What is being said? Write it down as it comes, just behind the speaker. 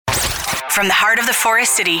From the heart of the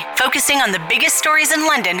Forest City, focusing on the biggest stories in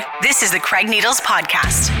London, this is the Craig Needles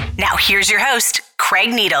Podcast. Now here's your host,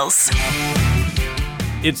 Craig Needles.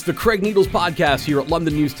 It's the Craig Needles Podcast here at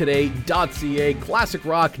londonnewstoday.ca,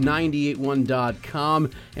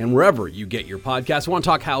 classicrock981.com, and wherever you get your podcasts. I want to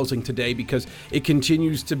talk housing today because it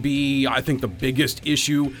continues to be, I think, the biggest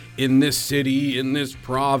issue in this city, in this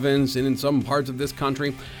province, and in some parts of this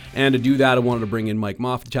country. And to do that, I wanted to bring in Mike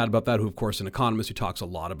Moffatt to chat about that, who, of course, is an economist who talks a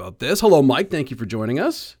lot about this. Hello, Mike. Thank you for joining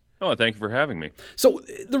us. Oh, thank you for having me. So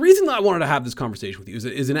the reason that I wanted to have this conversation with you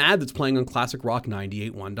is an ad that's playing on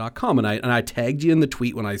classicrock981.com. And I tagged you in the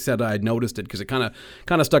tweet when I said I had noticed it because it kind of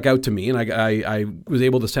stuck out to me, and I was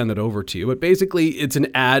able to send it over to you. But basically, it's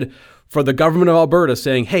an ad for the government of Alberta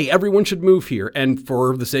saying, hey, everyone should move here. And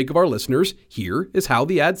for the sake of our listeners, here is how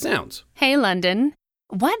the ad sounds. Hey, London.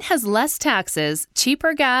 What has less taxes,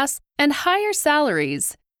 cheaper gas, and higher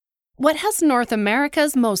salaries? What has North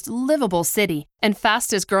America's most livable city and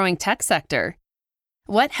fastest growing tech sector?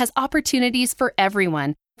 What has opportunities for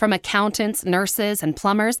everyone, from accountants, nurses, and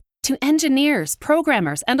plumbers to engineers,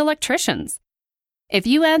 programmers, and electricians? If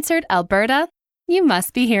you answered Alberta, you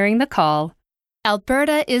must be hearing the call.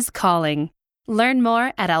 Alberta is calling. Learn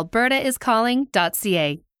more at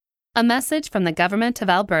albertaiscalling.ca. A message from the Government of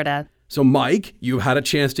Alberta. So, Mike, you've had a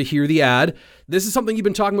chance to hear the ad. This is something you've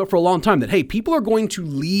been talking about for a long time, that, hey, people are going to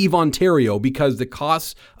leave Ontario because the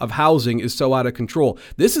cost of housing is so out of control.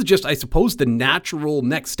 This is just, I suppose, the natural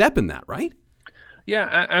next step in that, right?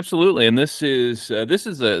 Yeah, absolutely. And this is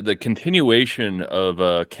the continuation of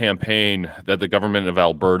a campaign that the government of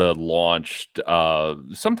Alberta launched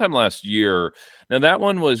sometime last year. Now, that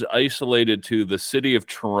one was isolated to the city of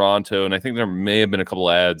Toronto, and I think there may have been a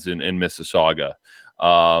couple ads in Mississauga.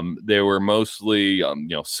 They were mostly,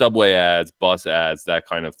 subway ads, bus ads, that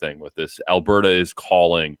kind of thing, with this Alberta is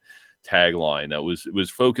calling tagline that was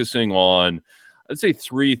focusing on, I'd say,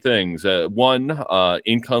 three things. One,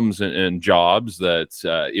 incomes and jobs,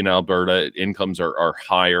 that in Alberta, incomes are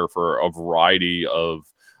higher for a variety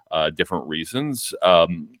of different reasons.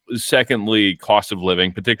 Secondly, cost of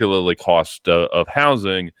living, particularly cost of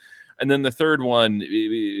housing. And then the third one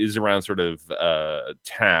is around sort of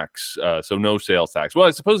tax, so no sales tax. Well,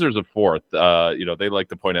 I suppose there's a fourth. They like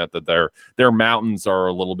to point out that their mountains are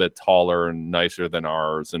a little bit taller and nicer than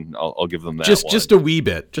ours, and I'll give them that. Just a wee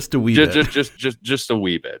bit, just a wee bit. Just a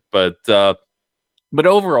wee bit. But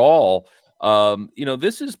overall,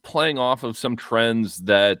 this is playing off of some trends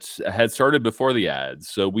that had started before the ads.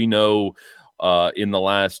 So we know, in the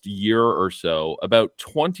last year or so, about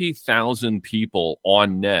 20,000 people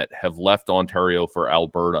on net have left Ontario for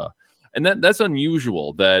Alberta. And that's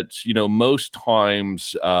unusual. That, most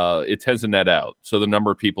times it tends to net out. So the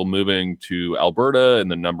number of people moving to Alberta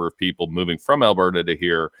and the number of people moving from Alberta to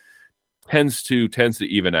here tends to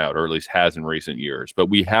even out, or at least has in recent years. But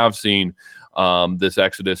we have seen this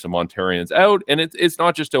exodus of Ontarians out, and it's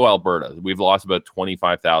not just to Alberta. We've lost about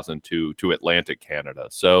 25,000 to Atlantic Canada.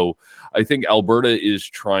 So I think Alberta is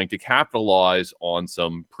trying to capitalize on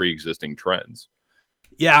some pre-existing trends.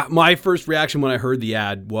 Yeah, my first reaction when I heard the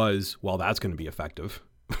ad was, well, that's going to be effective.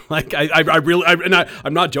 Like,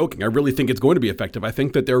 I'm not joking. I really think it's going to be effective. I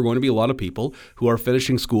think that there are going to be a lot of people who are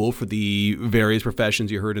finishing school for the various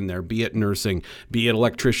professions you heard in there, be it nursing, be it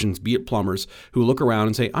electricians, be it plumbers, who look around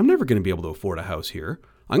and say, I'm never going to be able to afford a house here.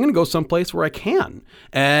 I'm going to go someplace where I can.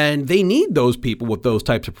 And they need those people with those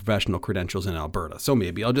types of professional credentials in Alberta. So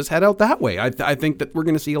maybe I'll just head out that way. I think that we're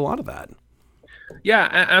going to see a lot of that. Yeah,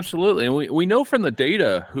 absolutely. And we know from the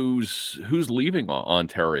data who's leaving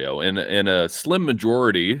Ontario, and a slim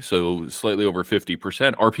majority, so slightly over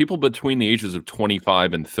 50%, are people between the ages of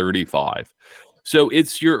 25 and 35. So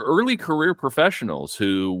it's your early career professionals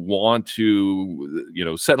who want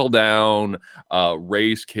to, settle down,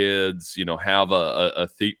 raise kids, have a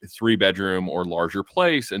 3-bedroom or larger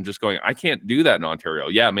place, and just going, I can't do that in Ontario.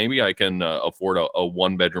 Yeah, maybe I can afford a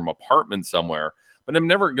 1-bedroom apartment somewhere, but I'm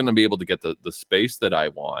never going to be able to get the space that I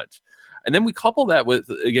want. And then we couple that with,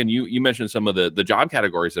 again, you mentioned some of the job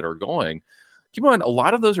categories that are going. Keep in mind, a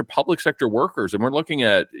lot of those are public sector workers, and we're looking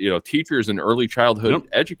at teachers and early childhood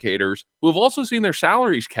educators who have also seen their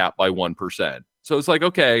salaries capped by 1%. So it's like,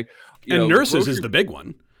 okay, and nurses is the big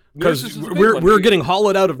one, because we're getting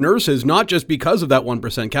hollowed out of nurses, not just because of that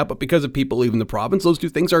 1% cap, but because of people leaving the province. Those two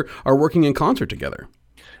things are working in concert together.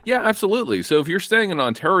 Yeah, absolutely. So if you're staying in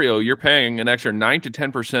Ontario, you're paying an extra 9 to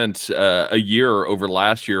 10% a year over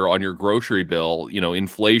last year on your grocery bill.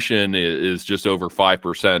 Inflation is just over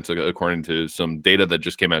 5%, according to some data that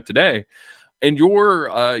just came out today. And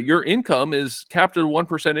your income is capped at a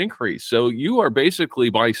 1% increase. So you are basically,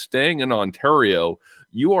 by staying in Ontario,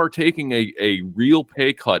 you are taking a real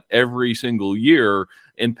pay cut every single year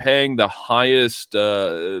and paying the highest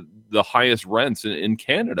rents in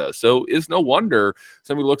Canada. So it's no wonder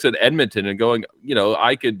somebody looks at Edmonton and going,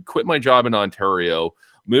 I could quit my job in Ontario,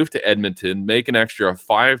 move to Edmonton, make an extra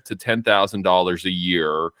 $5,000 to $10,000 a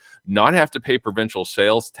year, not have to pay provincial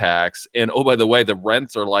sales tax. And oh, by the way, the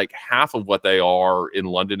rents are like half of what they are in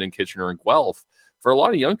London and Kitchener and Guelph. For a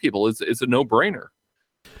lot of young people, it's a no-brainer.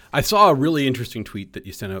 I saw a really interesting tweet that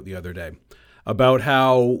you sent out the other day about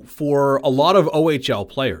how for a lot of OHL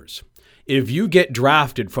players, if you get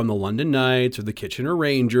drafted from the London Knights or the Kitchener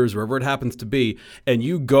Rangers, wherever it happens to be, and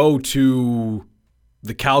you go to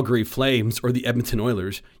the Calgary Flames or the Edmonton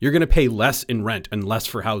Oilers, you're going to pay less in rent and less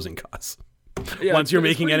for housing costs once you're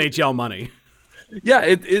making NHL money. Yeah,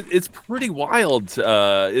 it's pretty wild.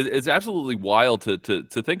 It's absolutely wild to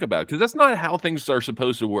think about, because that's not how things are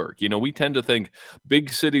supposed to work. We tend to think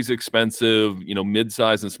big cities expensive,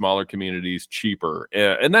 mid-sized and smaller communities cheaper,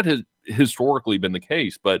 and that has historically been the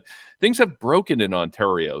case. But things have broken in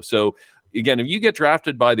Ontario. So again, if you get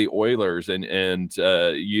drafted by the Oilers and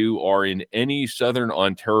you are in any Southern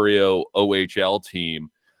Ontario OHL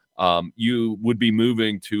team, you would be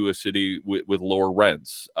moving to a city with lower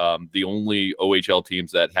rents. The only OHL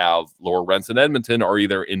teams that have lower rents in Edmonton are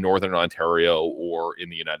either in Northern Ontario or in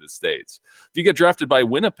the United States. If you get drafted by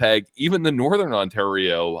Winnipeg, even the Northern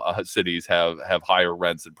Ontario cities have higher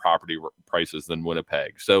rents and property prices than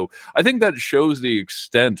Winnipeg. So I think that shows the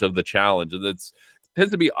extent of the challenge, and tends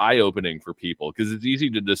to be eye-opening for people, because it's easy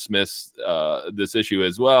to dismiss this issue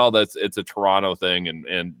as well. It's a Toronto thing,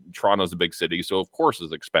 and Toronto's a big city, so of course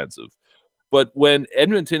it's expensive. But when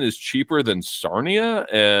Edmonton is cheaper than Sarnia,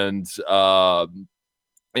 and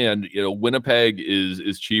Winnipeg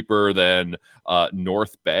is cheaper than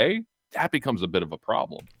North Bay, that becomes a bit of a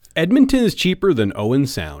problem. Edmonton is cheaper than Owen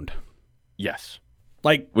Sound. Yes,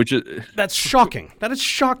 that's shocking. That is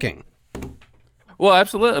shocking. Well,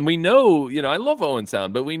 absolutely. And we know, I love Owen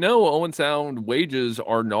Sound, but we know Owen Sound wages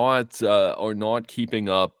are not keeping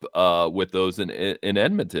up with those in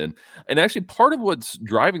Edmonton. And actually, part of what's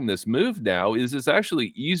driving this move now is it's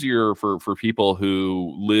actually easier for people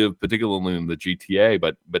who live particularly in the GTA,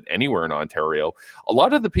 but anywhere in Ontario. A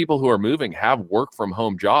lot of the people who are moving have work from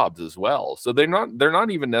home jobs as well. So they're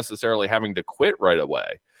not even necessarily having to quit right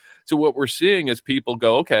away. So what we're seeing is people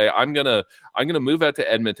go, okay, I'm gonna move out to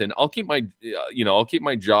Edmonton. I'll keep my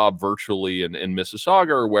job virtually in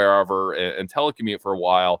Mississauga or wherever, and telecommute for a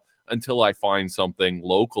while until I find something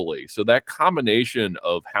locally. So that combination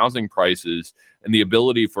of housing prices and the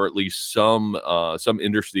ability for at least some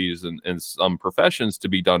industries and some professions to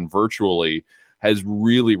be done virtually has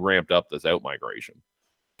really ramped up this outmigration.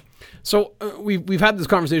 So we've had this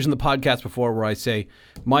conversation in the podcast before where I say,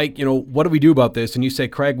 Mike, what do we do about this? And you say,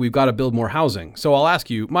 Craig, we've got to build more housing. So I'll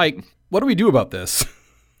ask you, Mike, what do we do about this?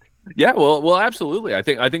 Yeah, well, absolutely. I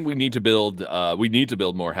think we need to build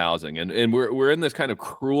more housing, and we're in this kind of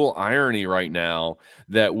cruel irony right now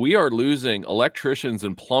that we are losing electricians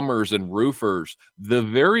and plumbers and roofers, the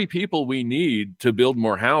very people we need to build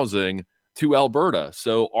more housing, to Alberta.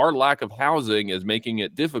 So our lack of housing is making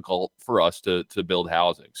it difficult for us to build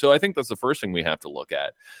housing. So I think that's the first thing we have to look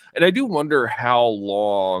at. And I do wonder how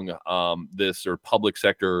long this sort of public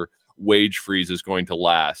sector wage freeze is going to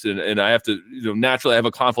last. And I have to, naturally I have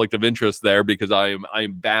a conflict of interest there, because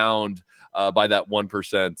I'm bound by that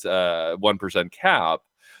 1% cap.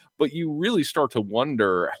 But you really start to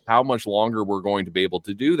wonder how much longer we're going to be able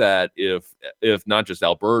to do that if not just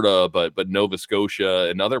Alberta, but Nova Scotia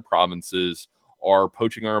and other provinces are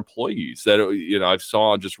poaching our employees. That I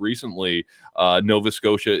saw just recently, Nova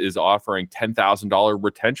Scotia is offering $10,000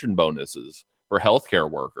 retention bonuses for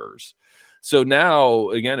healthcare workers. So now,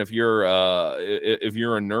 again, if you're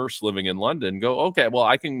a nurse living in London, go, okay, well,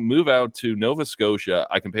 I can move out to Nova Scotia.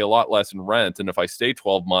 I can pay a lot less in rent, and if I stay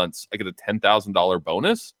 12 months, I get a $10,000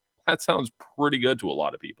 bonus. That sounds pretty good to a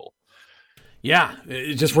lot of people. Yeah,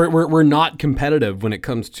 it's just we're not competitive when it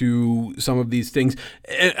comes to some of these things,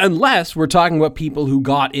 unless we're talking about people who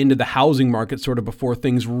got into the housing market sort of before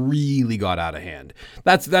things really got out of hand.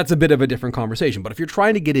 That's a bit of a different conversation. But if you're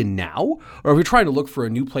trying to get in now, or if you're trying to look for a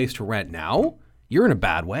new place to rent now, you're in a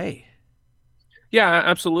bad way. Yeah,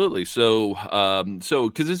 absolutely. So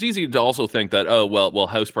because it's easy to also think that, well,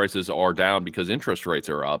 house prices are down because interest rates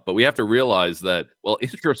are up, but we have to realize that, well,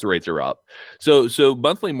 interest rates are up. So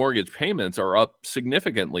monthly mortgage payments are up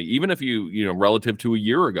significantly, even if you relative to a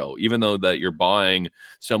year ago, even though that you're buying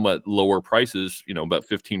somewhat lower prices, about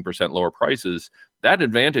 15% lower prices, that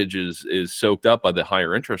advantage is soaked up by the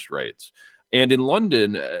higher interest rates. And in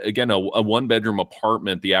London, again, a one-bedroom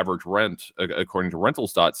apartment, the average rent, according to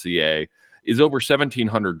rentals.ca, is over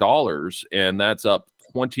 $1,700, and that's up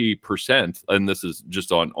 20%. And this is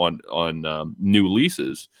just on new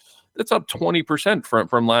leases. That's up 20%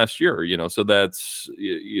 from last year. So that's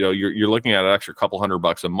you're looking at an extra couple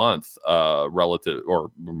 $100 a month relative,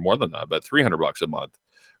 or more than that, but $300 a month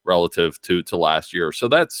relative to last year. So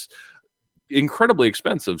that's incredibly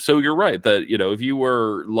expensive. So you're right that, if you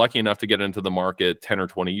were lucky enough to get into the market 10 or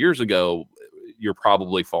 20 years ago, you're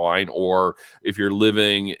probably fine. Or if you're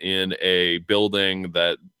living in a building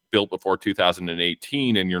that built before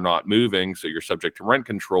 2018 and you're not moving, so you're subject to rent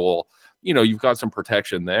control, you've got some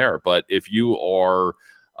protection there. But if you are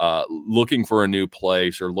looking for a new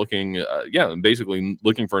place, or basically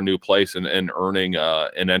looking for a new place and earning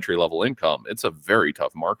an entry-level income, it's a very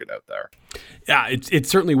tough market out there. Yeah, it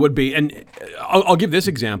certainly would be. And I'll give this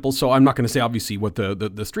example. So I'm not going to say obviously what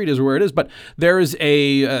the street is or where it is, but there is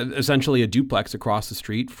essentially a duplex across the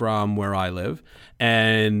street from where I live,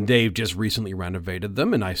 and they've just recently renovated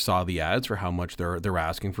them. And I saw the ads for how much they're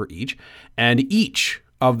asking for each. And each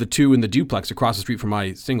of the two in the duplex across the street from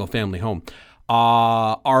my single family home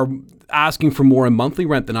are asking for more in monthly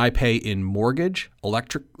rent than I pay in mortgage,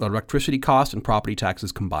 electricity costs, and property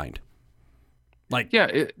taxes combined.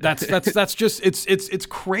 That's just it's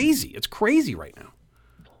crazy. It's crazy right now.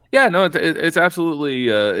 Yeah, no, it's absolutely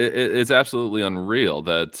unreal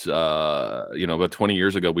that about 20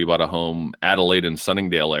 years ago we bought a home, Adelaide and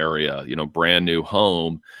Sunningdale area, brand new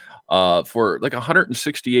home, for like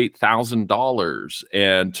 $168,000,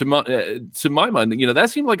 and to my mind, that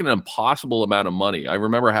seemed like an impossible amount of money. I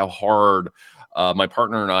remember how hard my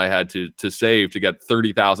partner and I had to save to get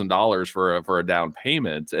 $30,000 for a down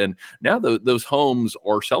payment, and now those homes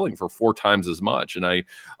are selling for 4 times as much. And I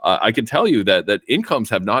can tell you that incomes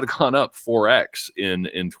have not gone up 4x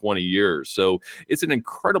in 20 years. So it's an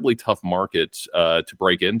incredibly tough market to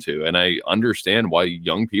break into, and I understand why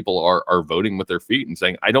young people are voting with their feet and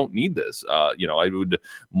saying, I don't need this. I would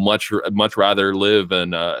much rather live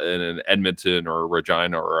in an Edmonton or a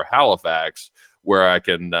Regina or a Halifax, where I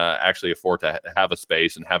can actually afford to have a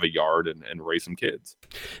space and have a yard and raise some kids.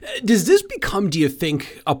 Does this become, do you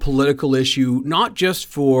think, a political issue, not just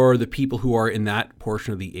for the people who are in that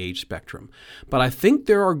portion of the age spectrum, but I think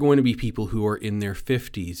there are going to be people who are in their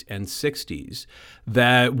 50s and 60s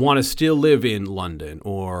that want to still live in London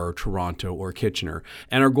or Toronto or Kitchener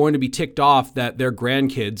and are going to be ticked off that their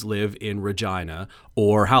grandkids live in Regina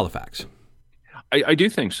or Halifax? I do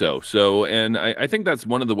think so. And I think that's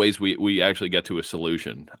one of the ways we actually get to a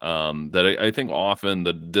solution. That I think often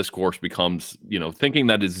the discourse becomes, thinking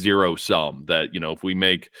that is zero sum. That if we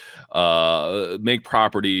make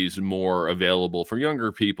properties more available for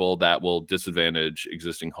younger people, that will disadvantage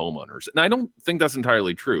existing homeowners. And I don't think that's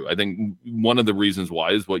entirely true. I think one of the reasons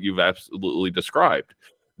why is what you've absolutely described.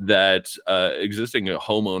 That existing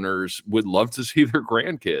homeowners would love to see their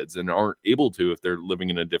grandkids and aren't able to if they're living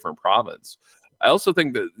in a different province. I also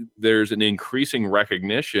think that there's an increasing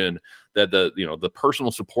recognition that the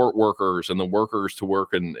personal support workers and the workers to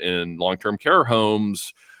work in long-term care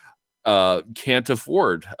homes can't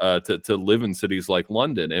afford to live in cities like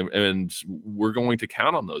London, and we're going to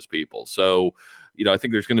count on those people. So, I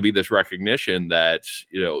think there's going to be this recognition that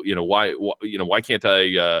why can't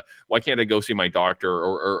I go see my doctor,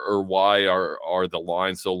 or why are the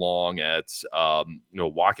lines so long at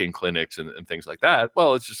walk-in clinics and things like that?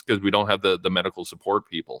 Well, it's just because we don't have the medical support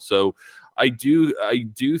people. So I do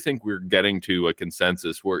think we're getting to a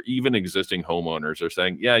consensus where even existing homeowners are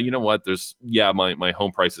saying, yeah, you know what, my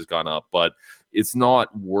home price has gone up, but it's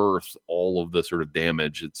not worth all of the sort of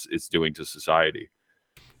damage it's doing to society.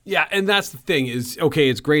 Yeah, and that's the thing is, okay,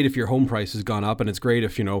 it's great if your home price has gone up, and it's great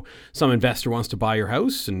if, some investor wants to buy your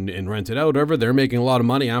house and rent it out, whatever. They're making a lot of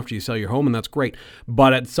money after you sell your home, and that's great.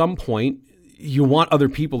 But at some point, you want other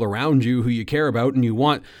people around you who you care about, and you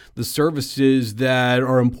want the services that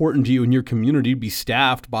are important to you in your community to be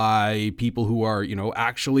staffed by people who are,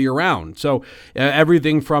 actually around. So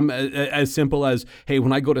everything from as simple as, hey,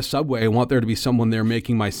 when I go to Subway, I want there to be someone there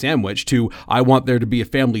making my sandwich, to I want there to be a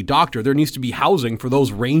family doctor. There needs to be housing for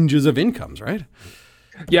those ranges of incomes, right?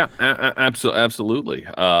 Yeah, absolutely.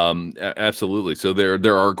 Absolutely. So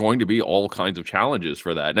there are going to be all kinds of challenges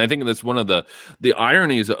for that. And I think that's one of the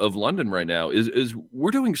ironies of London right now is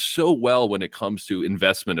we're doing so well when it comes to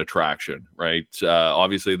investment attraction, right?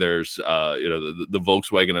 Obviously there's the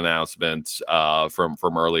Volkswagen announcement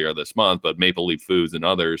from earlier this month, but Maple Leaf Foods and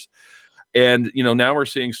others. And, now we're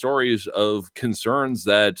seeing stories of concerns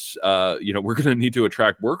that, we're going to need to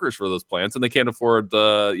attract workers for those plants, and they can't afford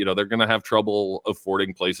they're going to have trouble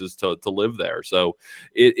affording places to live there. So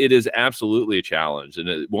it is absolutely a challenge, and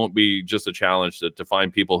it won't be just a challenge to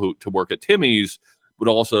find people to work at Timmy's, would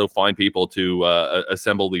also find people to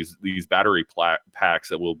assemble these battery packs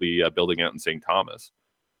that we'll be building out in St. Thomas.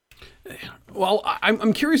 Well,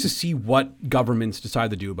 I'm curious to see what governments decide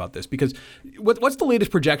to do about this, because what's the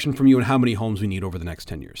latest projection from you on how many homes we need over the next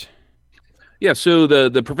 10 years? Yeah, so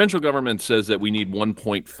the provincial government says that we need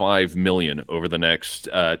 1.5 million over the next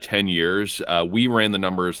 10 years. We ran the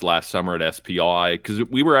numbers last summer at SPI because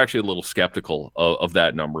we were actually a little skeptical of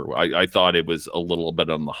that number. I thought it was a little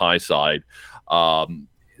bit on the high side.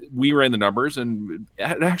 We ran the numbers, and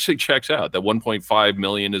it actually checks out. That 1.5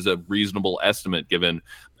 million is a reasonable estimate given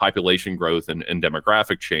population growth and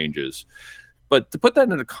demographic changes. But to put that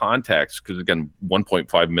into context, because again,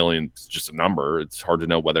 1.5 million is just a number. It's hard to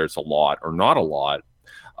know whether it's a lot or not a lot.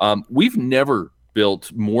 We've never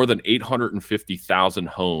built more than 850,000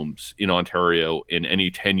 homes in Ontario in any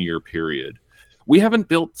 10-year period. We haven't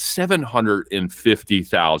built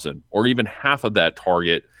 750,000, or even half of that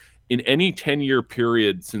target, in any 10-year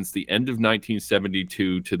period since the end of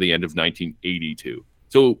 1972 to the end of 1982.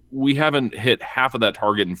 So we haven't hit half of that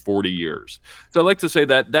target in 40 years. So I like to say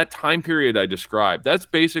that that time period I described, that's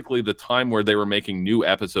basically the time where they were making new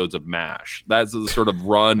episodes of MASH. That's the sort of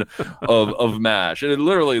run of MASH. And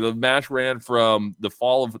literally, the MASH ran from the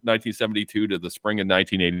fall of 1972 to the spring of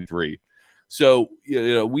 1983. So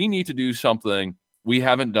we need to do something we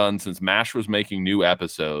haven't done since MASH was making new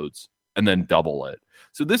episodes, and then double it.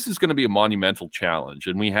 So this is going to be a monumental challenge.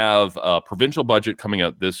 And we have a provincial budget coming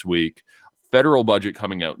out this week, federal budget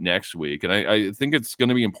coming out next week. And I think it's going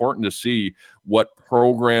to be important to see what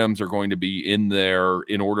programs are going to be in there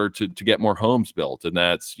in order to get more homes built. And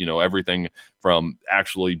that's, everything from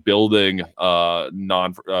actually building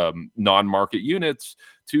non-market units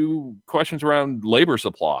to questions around labor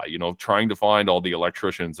supply, trying to find all the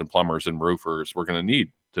electricians and plumbers and roofers we're going to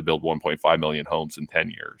need to build 1.5 million homes in 10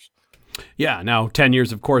 years. Yeah. Now, 10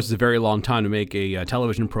 years, of course, is a very long time to make a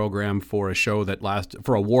television program for a show that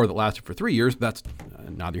for a war that lasted for 3 years. That's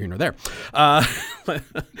neither here nor there.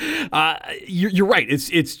 You're right.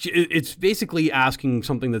 It's basically asking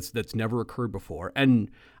something that's never occurred before,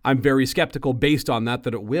 and I'm very skeptical based on that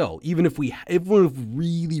it will. Even if we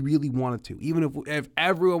really, really wanted to, even if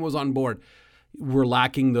everyone was on board. We're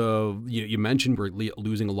lacking you mentioned we're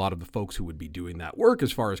losing a lot of the folks who would be doing that work as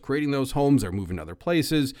far as creating those homes. They're moving to other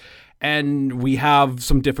places. And we have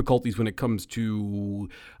some difficulties when it comes to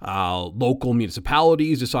local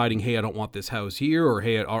municipalities deciding, hey, I don't want this house here, or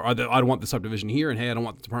hey, I don't want the subdivision here, and hey, I don't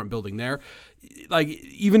want this apartment building there. Like,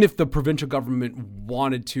 even if the provincial government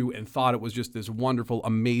wanted to and thought it was just this wonderful,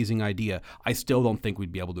 amazing idea, I still don't think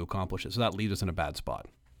we'd be able to accomplish it. So that leaves us in a bad spot.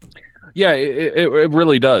 Yeah, it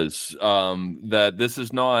really does. That this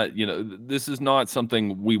is not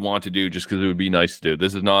something we want to do just because it would be nice to do.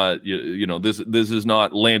 This is not, this is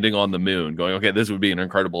not landing on the moon going, okay, this would be an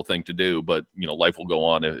incredible thing to do, but life will go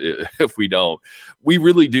on if we don't. We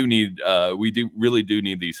really do need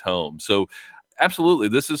these homes. So absolutely,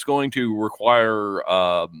 this is going to require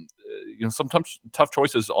some tough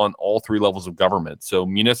choices on all three levels of government. So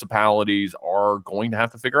municipalities are going to have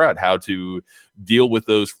to figure out how to deal with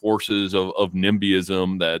those forces of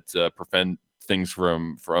NIMBYism that prevent things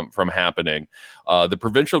from happening. The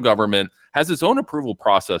provincial government has its own approval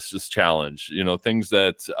process to challenge, things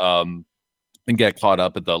that and get caught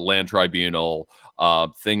up at the land tribunal,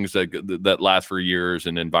 things that last for years,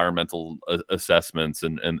 and environmental assessments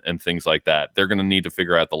and things like that. They're going to need to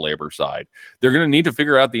figure out the labor side. They're going to need to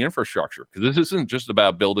figure out the infrastructure, because this isn't just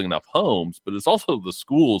about building enough homes, but it's also the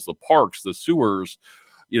schools, the parks, the sewers.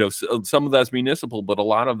 Some of that's municipal, but a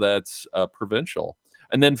lot of that's provincial.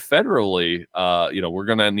 And then federally, we're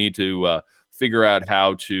going to need to figure out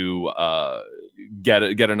how to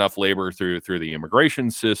get enough labor through the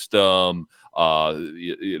immigration system.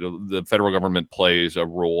 The federal government plays a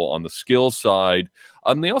role on the skills side.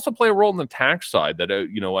 They also play a role in the tax side. That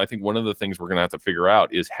I think one of the things we're going to have to figure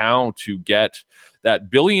out is how to get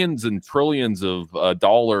that billions and trillions of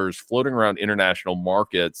dollars floating around international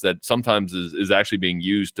markets that sometimes is actually being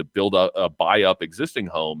used to buy up existing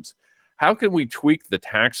homes. How can we tweak the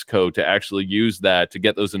tax code to actually use that to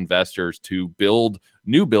get those investors to build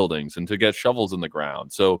new buildings and to get shovels in the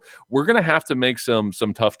ground? So we're going to have to make some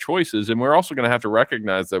tough choices, and we're also going to have to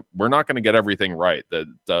recognize that we're not going to get everything right,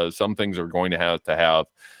 that some things are going to have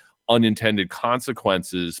unintended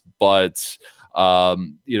consequences, but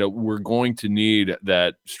we're going to need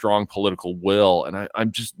that strong political will, and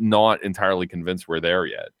I'm just not entirely convinced we're there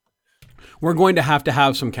yet. We're going to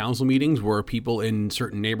have some council meetings where people in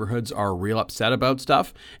certain neighborhoods are real upset about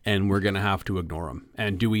stuff, and we're going to have to ignore them.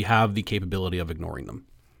 And do we have the capability of ignoring them?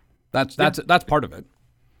 That's part of it.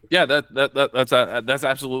 Yeah, that's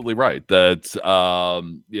absolutely right. That's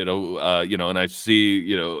and I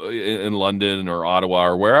see in London or Ottawa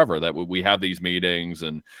or wherever that we have these meetings,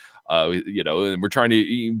 and and we're trying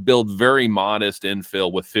to build very modest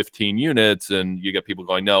infill with 15 units, and you get people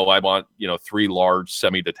going, no, I want 3 large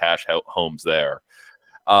semi-detached homes there.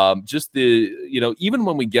 Just even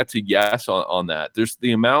when we get to yes on that, there's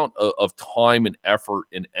the amount of time and effort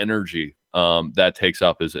and energy that takes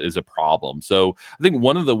up is a problem. So I think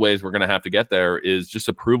one of the ways we're going to have to get there is just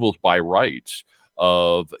approvals by rights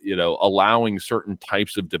of allowing certain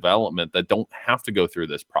types of development that don't have to go through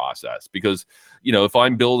this process. Because if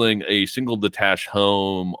I'm building a single detached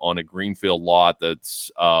home on a greenfield lot that's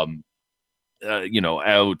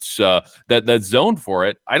that's zoned for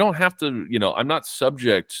it, I don't have to, I'm not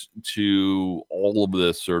subject to all of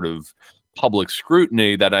this sort of public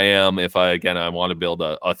scrutiny that I am if I want to build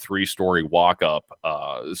a 3-story walk-up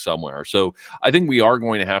somewhere. So I think we are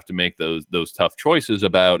going to have to make those tough choices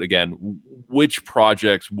about, again, which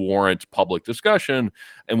projects warrant public discussion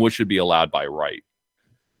and which should be allowed by right.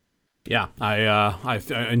 Yeah, I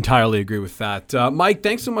entirely agree with that. Mike,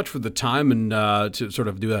 thanks so much for the time and to sort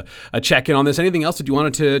of do a check-in on this. Anything else that you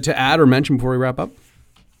wanted to add or mention before we wrap up?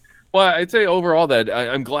 Well, I'd say overall that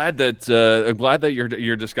I'm glad that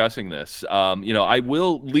you're discussing this. I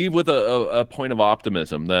will leave with a point of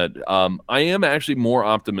optimism that I am actually more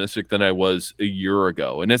optimistic than I was a year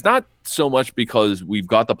ago, and it's not so much because we've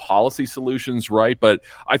got the policy solutions right, but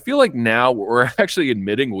I feel like now we're actually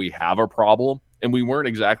admitting we have a problem. And we weren't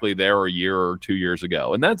exactly there a year or 2 years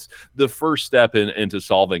ago. And that's the first step into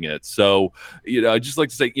solving it. So, I'd just like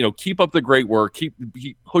to say, keep up the great work, keep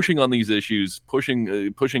pushing on these issues, pushing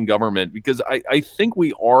government, because I think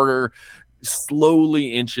we are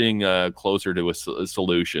slowly inching closer to a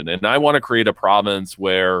solution. And I want to create a province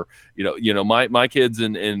where, my kids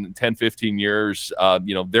in 10, 15 years,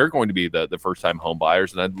 they're going to be the first time home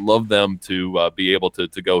buyers. And I'd love them to be able to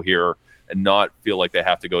go here and not feel like they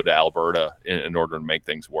have to go to Alberta in order to make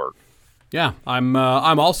things work. Yeah, I'm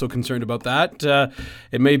also concerned about that.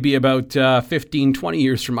 It may be about 15, 20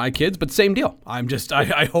 years for my kids, but same deal. I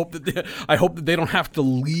hope that they don't have to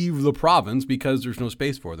leave the province because there's no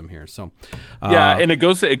space for them here. So yeah, and it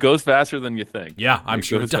goes faster than you think. Yeah, I'm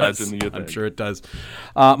sure it does. I'm sure it does.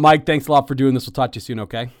 Mike, thanks a lot for doing this. We'll talk to you soon,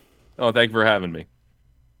 okay? Oh, thank you for having me.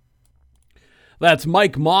 That's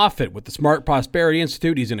Mike Moffatt with the Smart Prosperity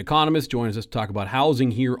Institute. He's an economist. Joins us to talk about housing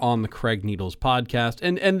here on the Craig Needles podcast.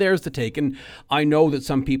 And there's the take. And I know that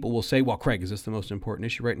some people will say, well, Craig, is this the most important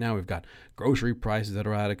issue right now? We've got grocery prices that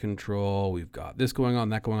are out of control. We've got this going on,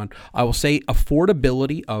 that going on. I will say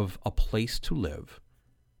affordability of a place to live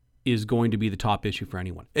is going to be the top issue for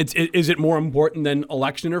anyone. Is it more important than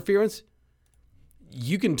election interference?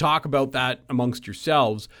 You can talk about that amongst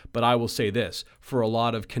yourselves, but I will say this. For a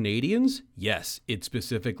lot of Canadians, yes, it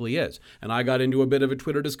specifically is. And I got into a bit of a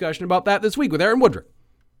Twitter discussion about that this week with Aaron Woodrick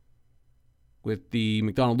with the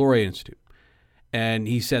Macdonald-Laurier Institute. And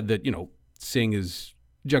he said that,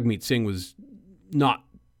 Jagmeet Singh was not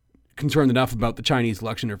concerned enough about the Chinese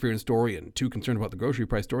election interference story and too concerned about the grocery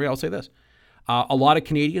price story. I'll say this. A lot of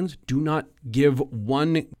Canadians do not give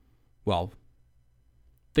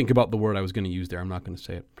think about the word I was going to use there. I'm not going to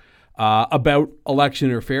say it. About election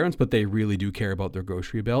interference, but they really do care about their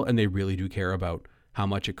grocery bill, and they really do care about how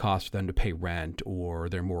much it costs for them to pay rent or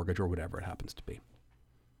their mortgage or whatever it happens to be.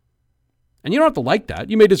 And you don't have to like that.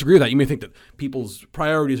 You may disagree with that. You may think that people's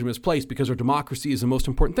priorities are misplaced because our democracy is the most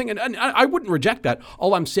important thing. And I wouldn't reject that.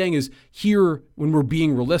 All I'm saying is here, when we're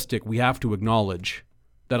being realistic, we have to acknowledge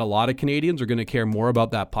that a lot of Canadians are going to care more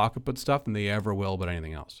about that pocketbook stuff than they ever will about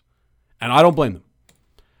anything else. And I don't blame them.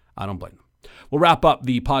 We'll wrap up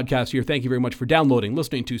the podcast here. Thank you very much for downloading,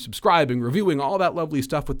 listening to, subscribing, reviewing, all that lovely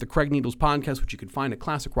stuff with the Craig Needles podcast, which you can find at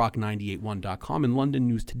classicrock981.com and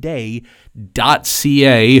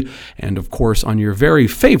londonnewstoday.ca, and of course on your very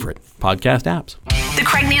favorite podcast apps. The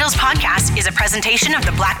Craig Needles podcast is a presentation of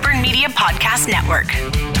the Blackburn Media Podcast Network.